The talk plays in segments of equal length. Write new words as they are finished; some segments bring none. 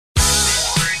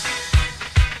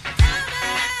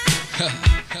Where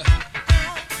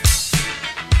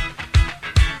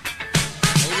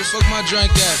the fuck my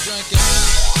drink at?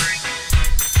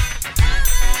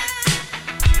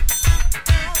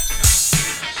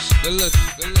 Good look.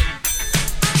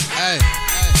 Hey.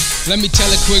 Let me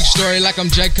tell a quick story like I'm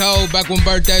J. Cole. Back when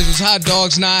birthdays was hot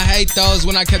dogs, now I hate those.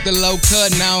 When I kept it low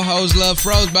cut, now hoes love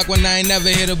froze. Back when I ain't never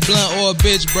hit a blunt or a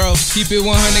bitch, bro. Keep it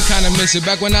 100, kinda miss it.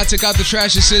 Back when I took out the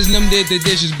trash and sis, them did the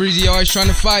dishes. Breezy always trying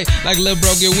to fight, like lil'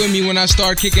 bro get with me. When I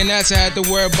start kicking ass, I had to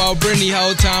worry about Brittany.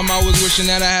 Whole time I was wishing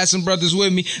that I had some brothers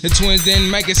with me. The twins didn't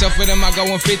make it, so for them I got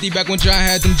 150. Back when John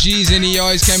had them G's and he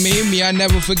always came and hit me. I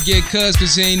never forget cuz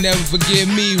he ain't never forget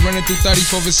me. Running through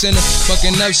 34 center,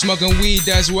 fucking up, smoking weed,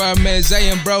 that's where I met Zay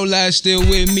and bro last still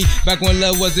with me. Back when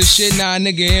love was the shit, now a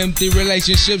nigga empty.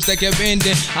 Relationships that kept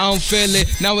ending, I don't feel it.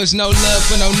 Now it's no love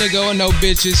for no nigga or no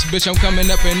bitches. Bitch, I'm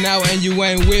coming up and out and you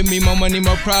ain't with me. More money,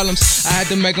 more problems, I had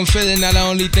to make them feel it. Now the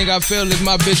only thing I feel is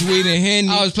my bitch weed and Henny.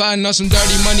 I was plotting on some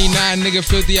dirty money, now a nigga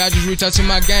filthy. I just reach out to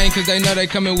my gang cause they know they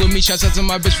coming with me. Shouts out to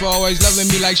my bitch for always loving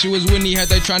me like she was Whitney. Had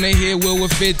they tryna hit Will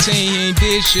with 15, he ain't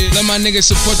did shit. Let my niggas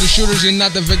support the shooters and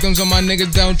not the victims. On my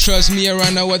niggas don't trust me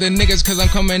around no other niggas cause I'm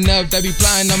coming up. They be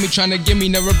plotting on me, tryna get me,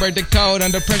 never break the code.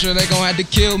 Under pressure, they gon' have to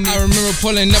kill me. I remember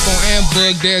pulling up on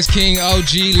Ambug, there's King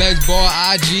OG, Lex Ball,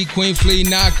 IG, Queen Flea.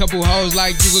 Now a couple hoes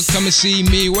like you could come and see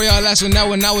me. Where y'all last one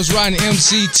when I was riding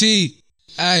MCT?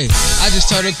 Ay, I just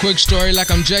told a quick story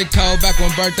like I'm J. Cole. Back when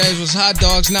birthdays was hot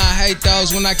dogs, now I hate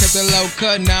those. When I kept it low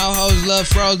cut, now hoes love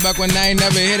froze. Back when I ain't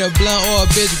never hit a blunt or a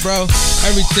bitch, bro.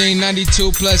 Everything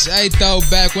 92 plus 8 though.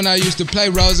 Back when I used to play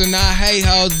Rose and I hate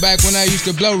hoes. Back when I used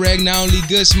to blow reg, now only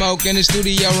good smoke. In the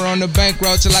studio or on the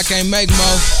bankroll till I can't make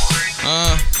more.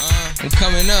 I'm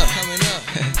coming up.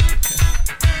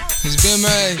 It's been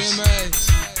made.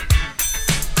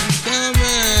 I'm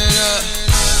coming up.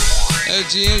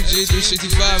 FGMG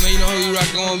 365, man, you know who you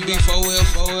rockin' on B, 4L.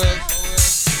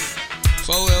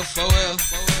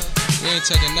 We ain't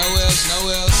taking no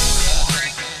else.